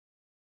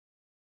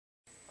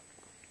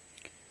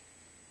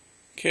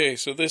Okay,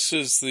 so this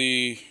is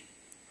the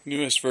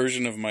newest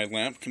version of my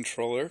lamp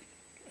controller.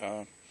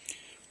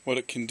 What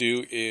it can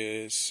do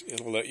is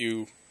it'll let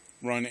you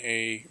run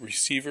a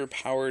receiver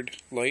powered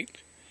light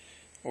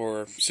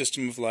or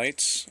system of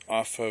lights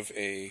off of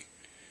a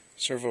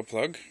servo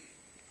plug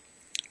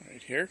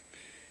right here,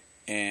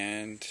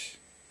 and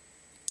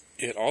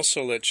it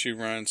also lets you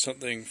run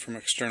something from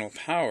external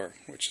power,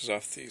 which is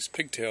off these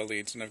pigtail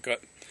leads, and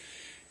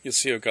you'll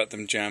see I've got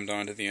them jammed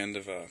onto the end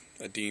of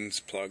a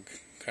Dean's plug,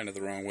 kind of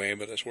the wrong way,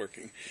 but it's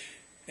working.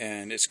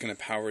 And it's going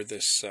to power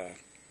this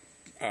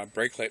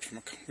brake light from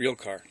a real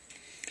car.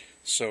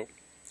 So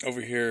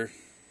over here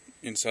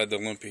inside the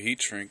Olympia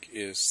heat shrink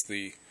is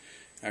the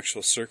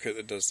actual circuit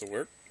that does the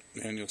work,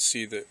 and you'll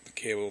see that the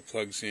cable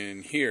plugs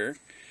in here,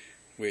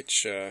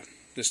 which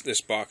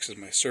this box is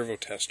my servo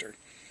tester.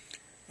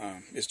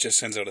 It just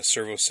sends out a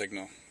servo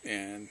signal,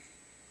 and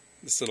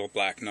this little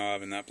black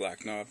knob and that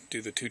black knob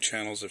do the two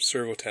channels of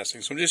servo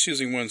testing. So I'm just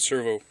using one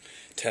servo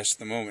test at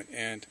the moment,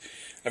 and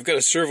I've got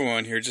a servo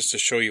on here just to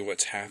show you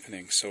what's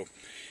happening, so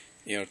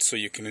so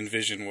you can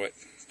envision what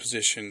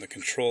position the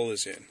control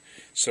is in.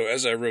 So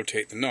as I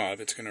rotate the knob,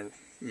 it's going to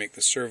make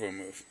the servo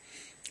move.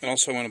 And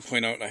also I want to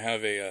point out I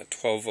have a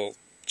 12-volt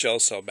gel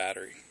cell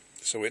battery,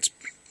 so it's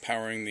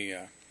powering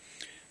the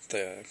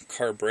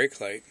car brake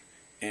light,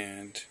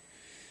 and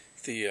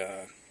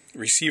the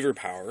receiver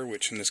power,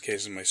 which in this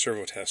case is my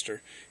servo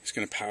tester, is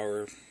going to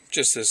power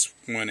just this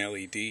one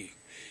LED.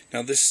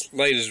 Now this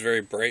light is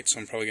very bright, so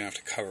I'm probably going to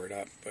have to cover it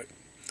up, but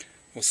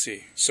we'll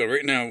see. So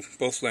right now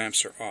both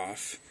lamps are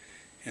off,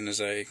 and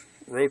as I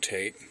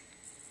rotate,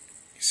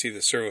 you see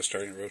the servo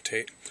starting to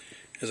rotate.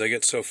 As I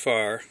get so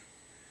far,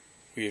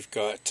 we've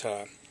got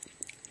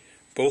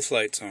both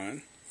lights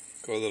on.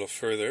 Go a little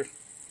further,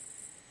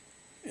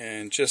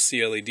 and just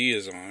the LED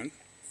is on.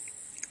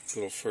 A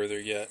little further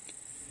yet,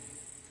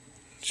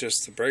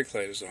 just the brake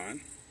light is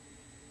on.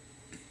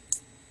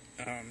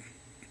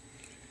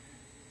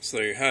 So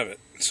there you have it.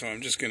 So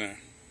I'm just going to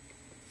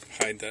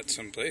hide that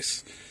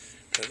someplace,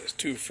 because it's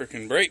too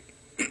freaking bright.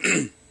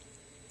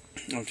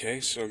 Okay,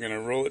 so we're going to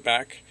roll it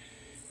back,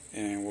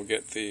 and we'll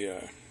get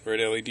the red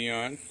LED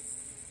on.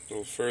 A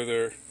little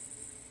further.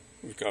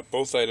 We've got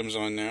both items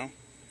on now,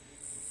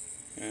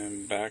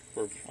 and back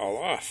we're all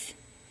off.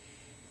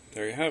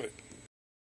 There you have it.